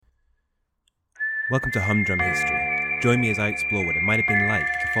Welcome to Humdrum History. Join me as I explore what it might have been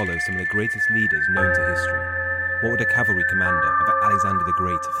like to follow some of the greatest leaders known to history. What would a cavalry commander of Alexander the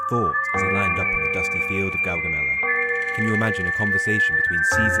Great have thought as he lined up on the dusty field of Gaugamela? Can you imagine a conversation between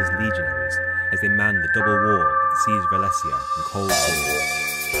Caesar's legionaries as they manned the double wall at the siege of Alesia in cold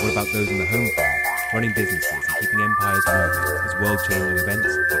war? What about those on the home front, running businesses and keeping empires moving as world-changing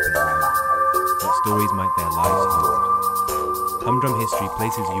events happen around them? What stories might their lives hold? Humdrum History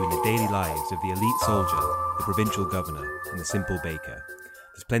places you in the daily lives of the elite soldier, the provincial governor, and the simple baker.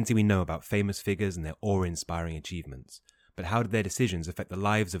 There's plenty we know about famous figures and their awe-inspiring achievements, but how did their decisions affect the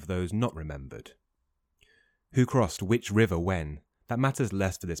lives of those not remembered? Who crossed which river when? That matters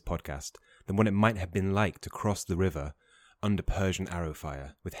less for this podcast than what it might have been like to cross the river under Persian arrow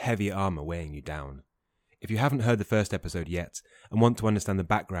fire, with heavy armour weighing you down. If you haven't heard the first episode yet, and want to understand the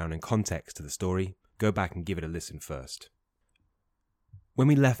background and context to the story, go back and give it a listen first. When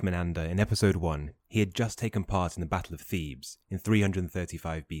we left Menander in episode 1, he had just taken part in the Battle of Thebes in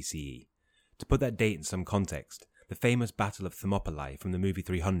 335 BCE. To put that date in some context, the famous Battle of Thermopylae from the movie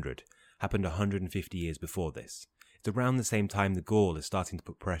 300 happened 150 years before this. It's around the same time the Gaul is starting to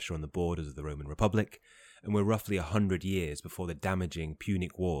put pressure on the borders of the Roman Republic, and we're roughly 100 years before the damaging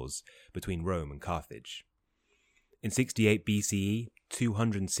Punic Wars between Rome and Carthage. In 68 BCE,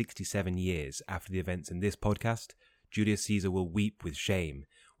 267 years after the events in this podcast, Julius Caesar will weep with shame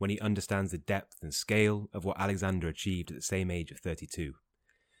when he understands the depth and scale of what Alexander achieved at the same age of 32.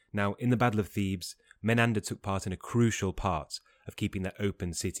 Now, in the Battle of Thebes, Menander took part in a crucial part of keeping that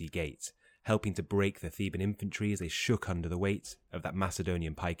open city gate, helping to break the Theban infantry as they shook under the weight of that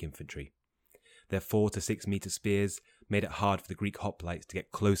Macedonian pike infantry. Their 4 to 6 metre spears made it hard for the Greek hoplites to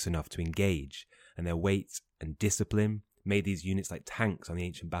get close enough to engage, and their weight and discipline made these units like tanks on the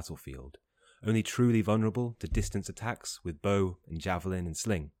ancient battlefield, only truly vulnerable to distance attacks with bow and javelin and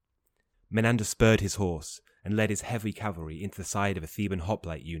sling. Menander spurred his horse and led his heavy cavalry into the side of a Theban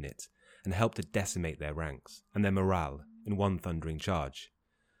hoplite unit and helped to decimate their ranks and their morale in one thundering charge.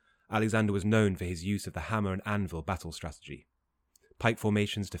 Alexander was known for his use of the hammer and anvil battle strategy. Pike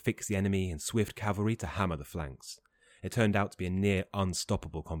formations to fix the enemy and swift cavalry to hammer the flanks. It turned out to be a near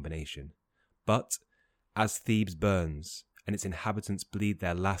unstoppable combination. But as Thebes burns and its inhabitants bleed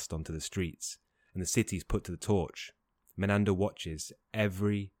their last onto the streets, and the city is put to the torch, Menander watches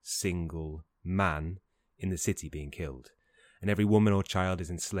every single man in the city being killed, and every woman or child is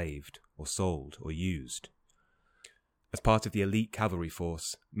enslaved, or sold, or used. As part of the elite cavalry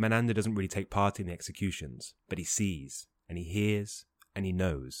force, Menander doesn't really take part in the executions, but he sees, and he hears, and he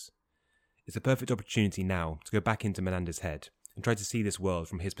knows. It's a perfect opportunity now to go back into Menander's head and try to see this world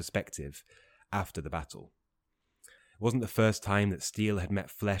from his perspective after the battle. It wasn't the first time that steel had met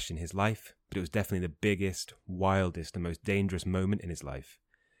flesh in his life, but it was definitely the biggest, wildest, and most dangerous moment in his life.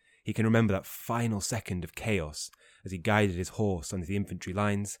 He can remember that final second of chaos as he guided his horse under the infantry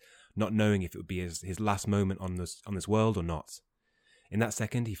lines, not knowing if it would be his last moment on this world or not. In that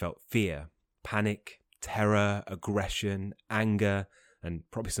second, he felt fear, panic, terror, aggression, anger, and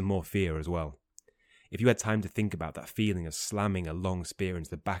probably some more fear as well. If you had time to think about that feeling of slamming a long spear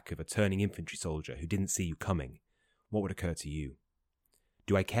into the back of a turning infantry soldier who didn't see you coming, what would occur to you?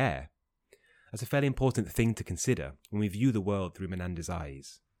 Do I care? That's a fairly important thing to consider when we view the world through Menander's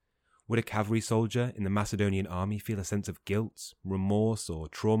eyes. Would a cavalry soldier in the Macedonian army feel a sense of guilt, remorse, or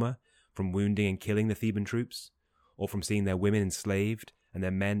trauma from wounding and killing the Theban troops, or from seeing their women enslaved and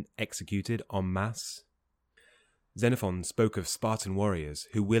their men executed en masse? Xenophon spoke of Spartan warriors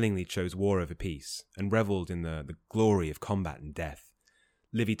who willingly chose war over peace and revelled in the glory of combat and death.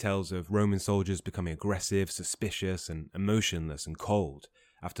 Livy tells of Roman soldiers becoming aggressive, suspicious, and emotionless and cold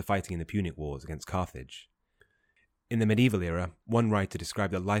after fighting in the Punic Wars against Carthage. In the medieval era, one writer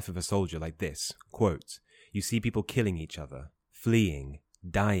described the life of a soldier like this, quote, "You see people killing each other, fleeing,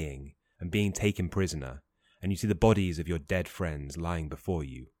 dying, and being taken prisoner, and you see the bodies of your dead friends lying before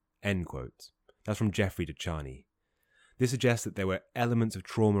you." End quote. That's from Geoffrey de Charny. This suggests that there were elements of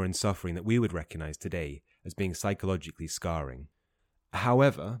trauma and suffering that we would recognise today as being psychologically scarring.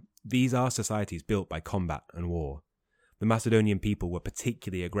 However, these are societies built by combat and war. The Macedonian people were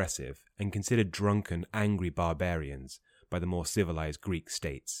particularly aggressive and considered drunken, angry barbarians by the more civilized Greek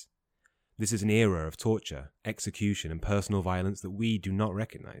states. This is an era of torture, execution, and personal violence that we do not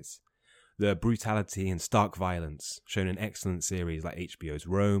recognize. The brutality and stark violence shown in excellent series like HBO's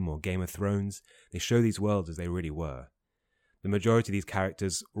Rome or Game of Thrones, they show these worlds as they really were. The majority of these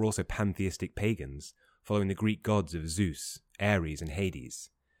characters were also pantheistic pagans, following the Greek gods of Zeus, Ares, and Hades.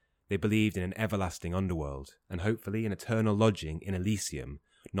 They believed in an everlasting underworld, and hopefully an eternal lodging in Elysium,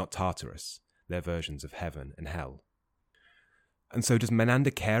 not Tartarus, their versions of heaven and hell. And so does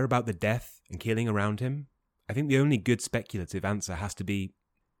Menander care about the death and killing around him? I think the only good speculative answer has to be,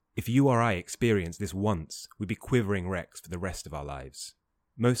 if you or I experienced this once, we'd be quivering wrecks for the rest of our lives.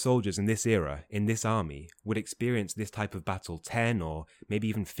 Most soldiers in this era, in this army, would experience this type of battle 10 or maybe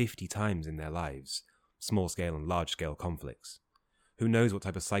even 50 times in their lives, small-scale and large-scale conflicts. Who knows what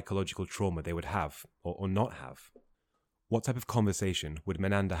type of psychological trauma they would have or not have? What type of conversation would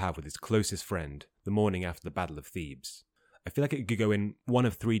Menander have with his closest friend the morning after the Battle of Thebes? I feel like it could go in one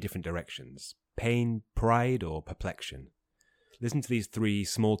of three different directions: pain, pride, or perplexion. Listen to these three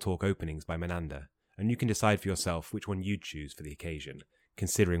small talk openings by Menander, and you can decide for yourself which one you'd choose for the occasion,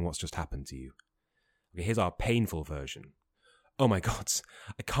 considering what's just happened to you. Okay, here's our painful version. Oh my gods,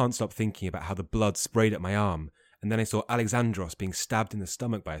 I can't stop thinking about how the blood sprayed at my arm, and then I saw Alexandros being stabbed in the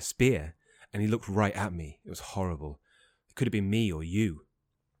stomach by a spear, and he looked right at me. It was horrible. It could have been me or you.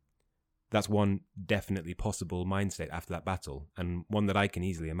 That's one definitely possible mind state after that battle, and one that I can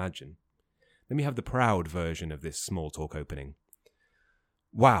easily imagine. Then we have the proud version of this small talk opening.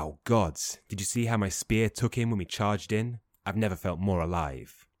 Wow, gods, did you see how my spear took him when we charged in? I've never felt more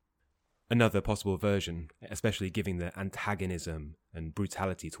alive. Another possible version, especially giving the antagonism and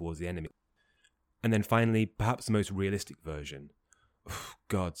brutality towards the enemy. And then finally, perhaps the most realistic version.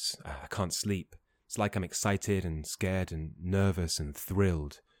 Gods, I can't sleep. It's like I'm excited and scared and nervous and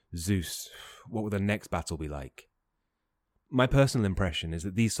thrilled. Zeus, what will the next battle be like? My personal impression is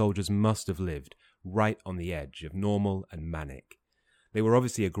that these soldiers must have lived right on the edge of normal and manic. They were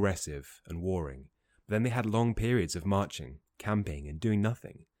obviously aggressive and warring, but then they had long periods of marching, camping, and doing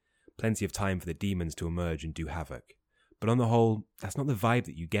nothing. Plenty of time for the demons to emerge and do havoc. But on the whole, that's not the vibe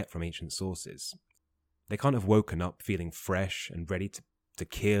that you get from ancient sources. They can't have woken up feeling fresh and ready to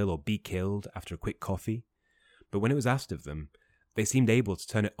kill or be killed after a quick coffee. But when it was asked of them, they seemed able to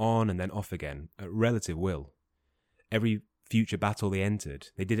turn it on and then off again at relative will. Every future battle they entered,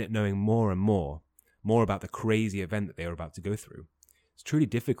 they did it knowing more and more about the crazy event that they were about to go through. It's truly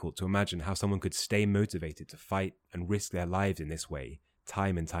difficult to imagine how someone could stay motivated to fight and risk their lives in this way,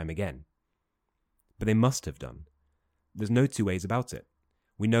 time and time again. But they must have done. There's no two ways about it.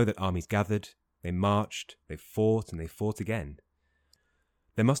 We know that armies gathered, they marched, they fought, and they fought again.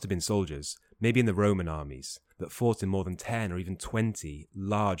 There must have been soldiers, maybe in the Roman armies, that fought in more than 10 or even 20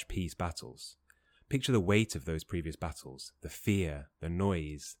 large peace battles. Picture the weight of those previous battles, the fear, the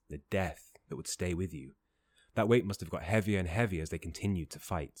noise, the death that would stay with you. That weight must have got heavier and heavier as they continued to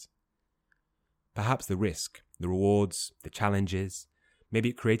fight. Perhaps the risk, the rewards, the challenges, maybe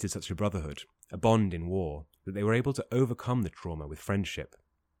it created such a brotherhood, a bond in war, that they were able to overcome the trauma with friendship.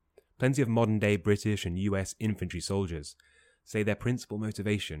 Plenty of modern-day British and US infantry soldiers say their principal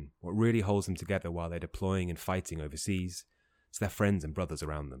motivation, what really holds them together while they're deploying and fighting overseas, is their friends and brothers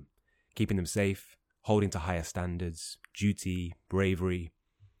around them, keeping them safe, holding to higher standards, duty, bravery.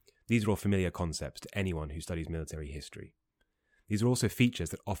 These are all familiar concepts to anyone who studies military history. These are also features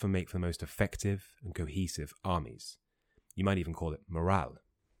that often make for the most effective and cohesive armies. You might even call it morale.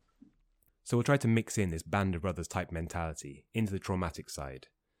 So we'll try to mix in this band of brothers type mentality into the traumatic side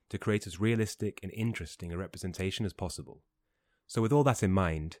to create as realistic and interesting a representation as possible. So with all that in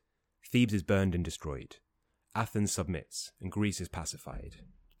mind, Thebes is burned and destroyed. Athens submits and Greece is pacified.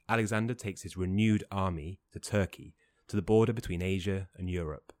 Alexander takes his renewed army to Turkey, to the border between Asia and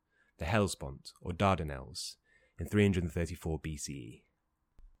Europe, the Hellespont or Dardanelles, in 334 BCE.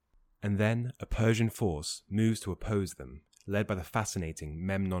 And then a Persian force moves to oppose them, led by the fascinating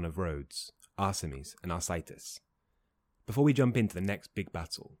Memnon of Rhodes, Arsames and Archytas. Before we jump into the next big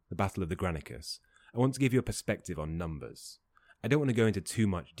battle, the Battle of the Granicus, I want to give you a perspective on numbers. I don't want to go into too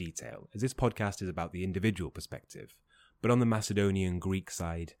much detail, as this podcast is about the individual perspective, but on the Macedonian Greek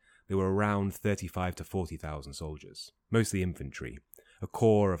side, there were around 35 to 40,000 soldiers, mostly infantry, a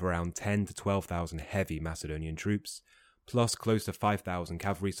corps of around 10 to 12,000 heavy Macedonian troops, plus close to 5,000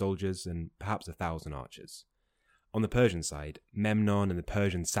 cavalry soldiers and perhaps 1,000 archers. On the Persian side, Memnon and the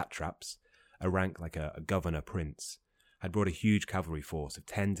Persian satraps, a rank like a governor prince, had brought a huge cavalry force of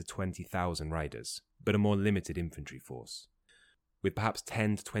 10 to 20,000 riders, but a more limited infantry force. With perhaps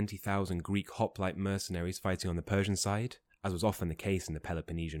 10 to 20,000 Greek hoplite mercenaries fighting on the Persian side, as was often the case in the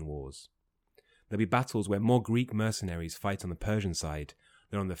Peloponnesian Wars. There'll be battles where more Greek mercenaries fight on the Persian side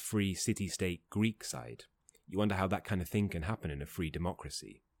than on the free city-state Greek side. You wonder how that kind of thing can happen in a free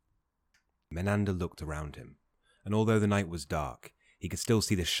democracy. Menander looked around him, and although the night was dark, he could still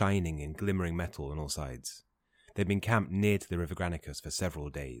see the shining and glimmering metal on all sides. They'd been camped near to the river Granicus for several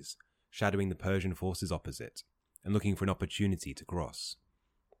days, shadowing the Persian forces opposite, and looking for an opportunity to cross.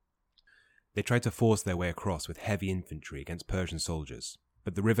 They tried to force their way across with heavy infantry against Persian soldiers,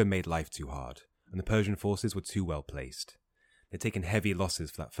 but the river made life too hard, and the Persian forces were too well placed. They'd taken heavy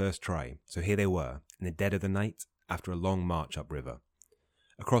losses for that first try, so here they were, in the dead of the night, after a long march upriver.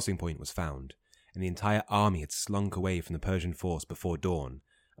 A crossing point was found, and the entire army had slunk away from the Persian force before dawn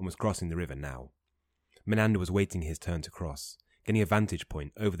and was crossing the river now. Menander was waiting his turn to cross, getting a vantage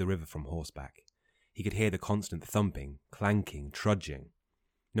point over the river from horseback. He could hear the constant thumping, clanking, trudging.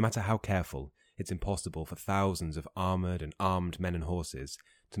 No matter how careful, it's impossible for thousands of armoured and armed men and horses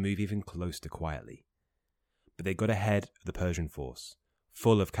to move even close to quietly. But they got ahead of the Persian force,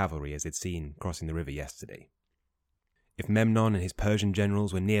 full of cavalry as they'd seen crossing the river yesterday. If Memnon and his Persian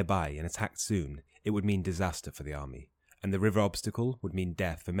generals were nearby and attacked soon, it would mean disaster for the army, and the river obstacle would mean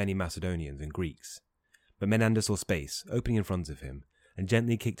death for many Macedonians and Greeks. But Menander saw space opening in front of him and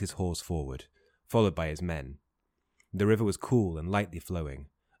gently kicked his horse forward, followed by his men. The river was cool and lightly flowing,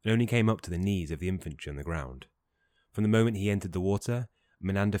 and only came up to the knees of the infantry on the ground. From the moment he entered the water,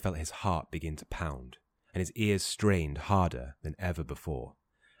 Menander felt his heart begin to pound, and his ears strained harder than ever before.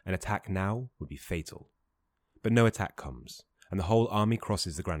 An attack now would be fatal. But no attack comes, and the whole army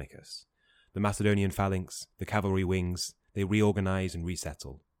crosses the Granicus. The Macedonian phalanx, the cavalry wings, they reorganize and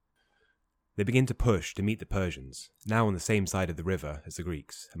resettle. They begin to push to meet the Persians, now on the same side of the river as the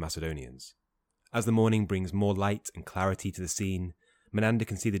Greeks and Macedonians. As the morning brings more light and clarity to the scene, Menander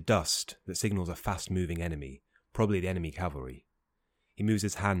can see the dust that signals a fast-moving enemy, probably the enemy cavalry. He moves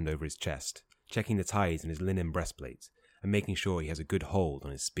his hand over his chest, checking the ties in his linen breastplate, and making sure he has a good hold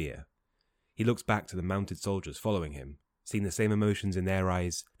on his spear. He looks back to the mounted soldiers following him, seeing the same emotions in their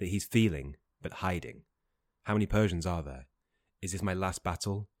eyes that he's feeling, but hiding. How many Persians are there? Is this my last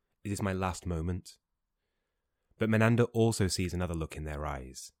battle? Is this my last moment? But Menander also sees another look in their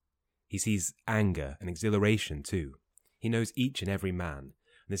eyes. He sees anger and exhilaration too. He knows each and every man,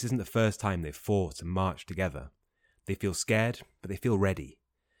 and this isn't the first time they've fought and marched together. They feel scared, but they feel ready.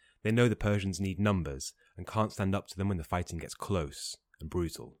 They know the Persians need numbers and can't stand up to them when the fighting gets close and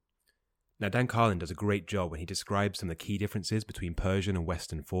brutal. Now, Dan Carlin does a great job when he describes some of the key differences between Persian and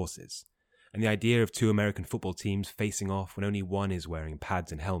Western forces, and the idea of two American football teams facing off when only one is wearing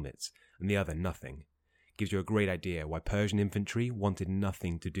pads and helmets and the other nothing gives you a great idea why Persian infantry wanted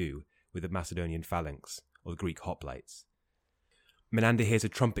nothing to do with the Macedonian phalanx or the Greek hoplites. Menander hears a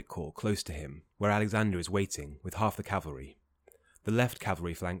trumpet call close to him, where Alexander is waiting with half the cavalry. The left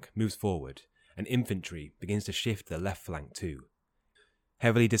cavalry flank moves forward, and infantry begins to shift to the left flank too.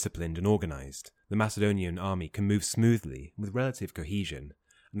 Heavily disciplined and organised, the Macedonian army can move smoothly with relative cohesion,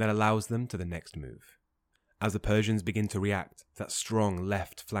 and that allows them to the next move. As the Persians begin to react to that strong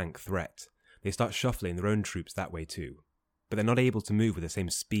left flank threat, they start shuffling their own troops that way too. But they're not able to move with the same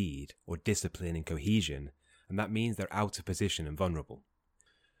speed or discipline and cohesion, and that means they're out of position and vulnerable.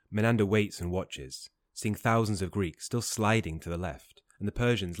 Menander waits and watches, seeing thousands of Greeks still sliding to the left, and the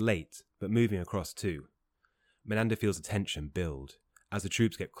Persians late, but moving across too. Menander feels the tension build, as the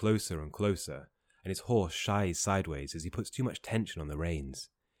troops get closer and closer, and his horse shies sideways as he puts too much tension on the reins.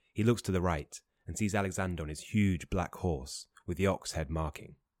 He looks to the right, and sees Alexander on his huge black horse, with the ox head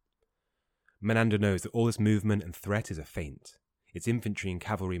marking. Menander knows that all this movement and threat is a feint. It's infantry and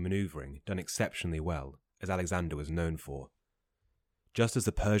cavalry manoeuvring done exceptionally well, as Alexander was known for. Just as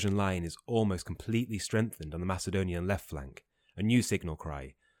the Persian line is almost completely strengthened on the Macedonian left flank, a new signal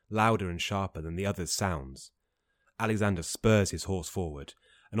cry, louder and sharper than the others, sounds. Alexander spurs his horse forward,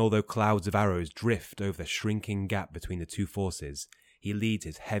 and although clouds of arrows drift over the shrinking gap between the two forces, he leads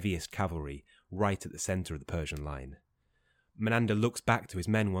his heaviest cavalry right at the centre of the Persian line. Menander looks back to his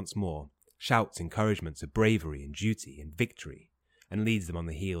men once more, shouts encouragements of bravery and duty and victory, and leads them on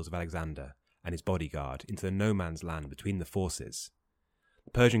the heels of Alexander and his bodyguard into the no-man's land between the forces.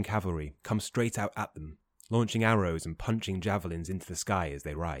 The Persian cavalry come straight out at them, launching arrows and punching javelins into the sky as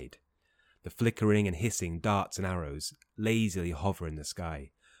they ride. The flickering and hissing darts and arrows lazily hover in the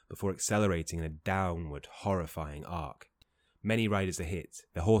sky before accelerating in a downward, horrifying arc. Many riders are hit,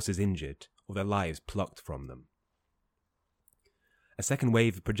 their horses injured, or their lives plucked from them. A second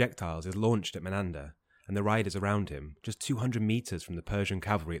wave of projectiles is launched at Menander, and the riders around him, just 200 metres from the Persian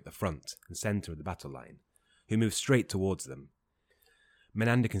cavalry at the front and centre of the battle line, who move straight towards them.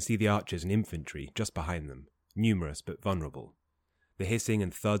 Menander can see the archers and infantry just behind them, numerous but vulnerable. The hissing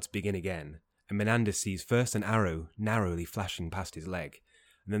and thuds begin again, and Menander sees first an arrow narrowly flashing past his leg,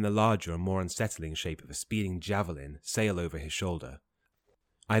 and then the larger and more unsettling shape of a speeding javelin sail over his shoulder.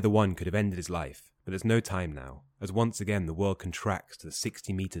 Either one could have ended his life, but there's no time now, as once again the world contracts to the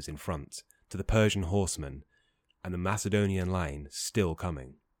 60 metres in front, to the Persian horsemen, and the Macedonian line still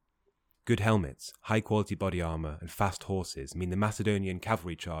coming. Good helmets, high-quality body armour, and fast horses mean the Macedonian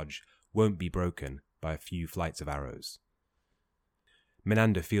cavalry charge won't be broken by a few flights of arrows.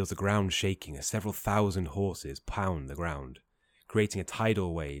 Menander feels the ground shaking as several thousand horses pound the ground, creating a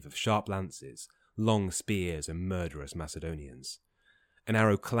tidal wave of sharp lances, long spears and murderous Macedonians. An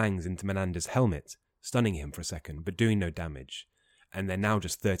arrow clangs into Menander's helmet, stunning him for a second but doing no damage, and they're now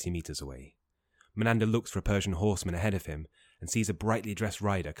just 30 meters away. Menander looks for a Persian horseman ahead of him and sees a brightly dressed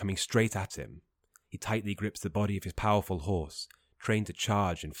rider coming straight at him. He tightly grips the body of his powerful horse, trained to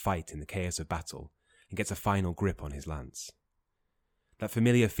charge and fight in the chaos of battle, and gets a final grip on his lance. That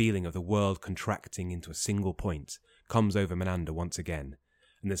familiar feeling of the world contracting into a single point comes over Menander once again,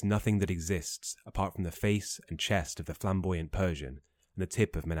 and there's nothing that exists apart from the face and chest of the flamboyant Persian and the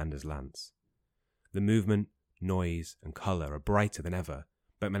tip of Menander's lance. The movement, noise, and colour are brighter than ever,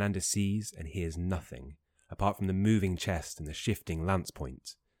 but Menander sees and hears nothing apart from the moving chest and the shifting lance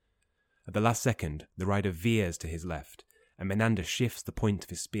point. At the last second, the rider veers to his left, and Menander shifts the point of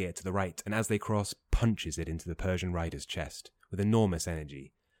his spear to the right, and as they cross, punches it into the Persian rider's chest with enormous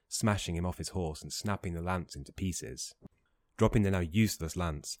energy, smashing him off his horse and snapping the lance into pieces. Dropping the now useless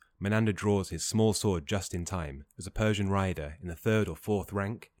lance, Menander draws his small sword just in time as a Persian rider in the 3rd or 4th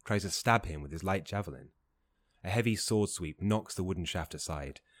rank tries to stab him with his light javelin. A heavy sword sweep knocks the wooden shaft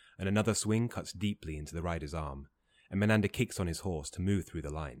aside, and another swing cuts deeply into the rider's arm, and Menander kicks on his horse to move through the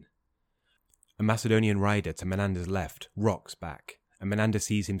line. A Macedonian rider to Menander's left rocks back, and Menander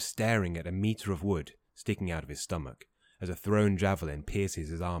sees him staring at a metre of wood sticking out of his stomach as a thrown javelin pierces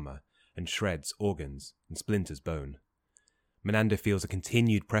his armour and shreds organs and splinters bone. Menander feels a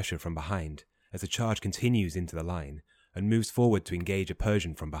continued pressure from behind as the charge continues into the line and moves forward to engage a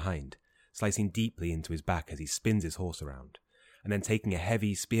Persian from behind, slicing deeply into his back as he spins his horse around, and then taking a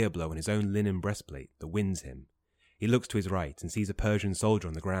heavy spear blow on his own linen breastplate that wins him. He looks to his right and sees a Persian soldier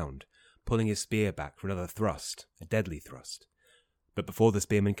on the ground, pulling his spear back for another thrust, a deadly thrust. But before the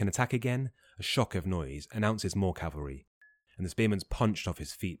spearman can attack again, a shock of noise announces more cavalry, and the spearman's punched off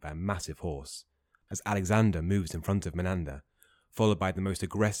his feet by a massive horse, as Alexander moves in front of Menander, followed by the most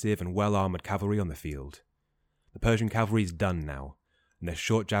aggressive and well-armoured cavalry on the field. The Persian cavalry is done now, and their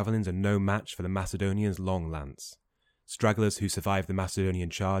short javelins are no match for the Macedonians' long lance. Stragglers who survive the Macedonian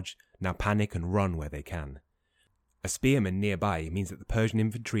charge now panic and run where they can. A spearman nearby means that the Persian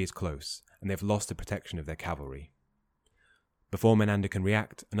infantry is close, and they've lost the protection of their cavalry. Before Menander can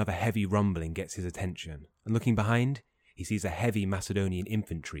react, another heavy rumbling gets his attention, and looking behind, he sees a heavy Macedonian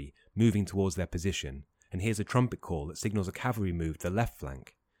infantry moving towards their position, and hears a trumpet call that signals a cavalry move to the left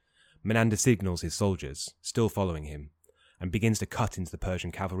flank. Menander signals his soldiers, still following him, and begins to cut into the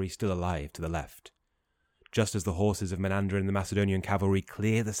Persian cavalry still alive to the left. Just as the horses of Menander and the Macedonian cavalry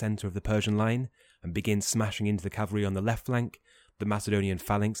clear the centre of the Persian line and begin smashing into the cavalry on the left flank, the Macedonian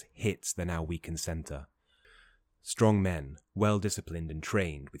phalanx hits the now weakened centre. Strong men, well disciplined and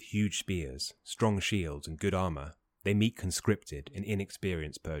trained with huge spears, strong shields and good armour, they meet conscripted and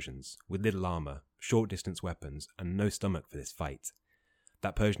inexperienced Persians with little armour, short-distance weapons, and no stomach for this fight.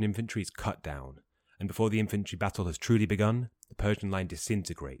 That Persian infantry is cut down, and before the infantry battle has truly begun, the Persian line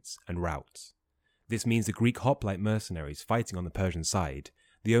disintegrates and routs. This means the Greek hoplite mercenaries fighting on the Persian side,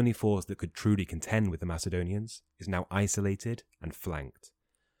 the only force that could truly contend with the Macedonians, is now isolated and flanked.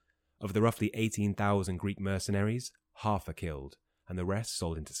 Of the roughly 18,000 Greek mercenaries, half are killed, and the rest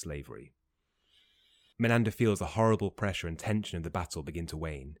sold into slavery. Menander feels the horrible pressure and tension of the battle begin to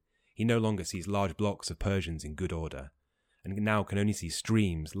wane. He no longer sees large blocks of Persians in good order, and now can only see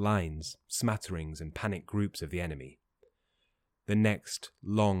streams, lines, smatterings, and panicked groups of the enemy. The next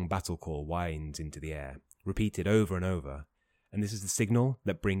long battle call winds into the air, repeated over and over, and this is the signal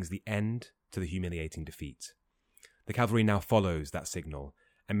that brings the end to the humiliating defeat. The cavalry now follows that signal,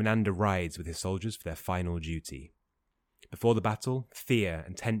 and Menander rides with his soldiers for their final duty. Before the battle, fear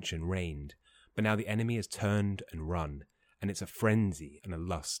and tension reigned, but now the enemy has turned and run, and it's a frenzy and a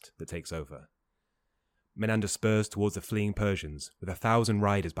lust that takes over. Menander spurs towards the fleeing Persians, with 1,000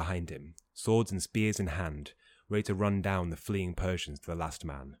 riders behind him, swords and spears in hand, ready to run down the fleeing Persians to the last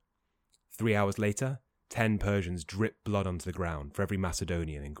man. 3 hours later, 10 Persians drip blood onto the ground for every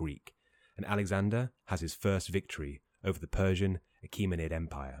Macedonian and Greek, and Alexander has his first victory over the Persian Achaemenid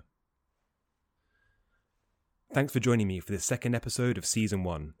Empire. Thanks for joining me for this second episode of Season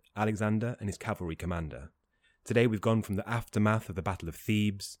 1, Alexander and his Cavalry Commander. Today we've gone from the aftermath of the Battle of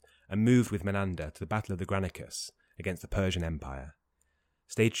Thebes and moved with Menander to the Battle of the Granicus against the Persian Empire.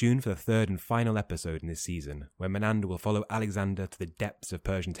 Stay tuned for the third and final episode in this season, where Menander will follow Alexander to the depths of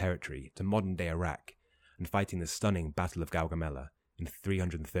Persian territory to modern-day Iraq and fighting the stunning Battle of Gaugamela in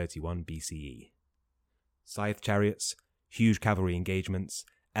 331 BCE. Scythe chariots, huge cavalry engagements,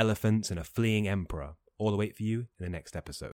 elephants and a fleeing emperor all await for you in the next episode.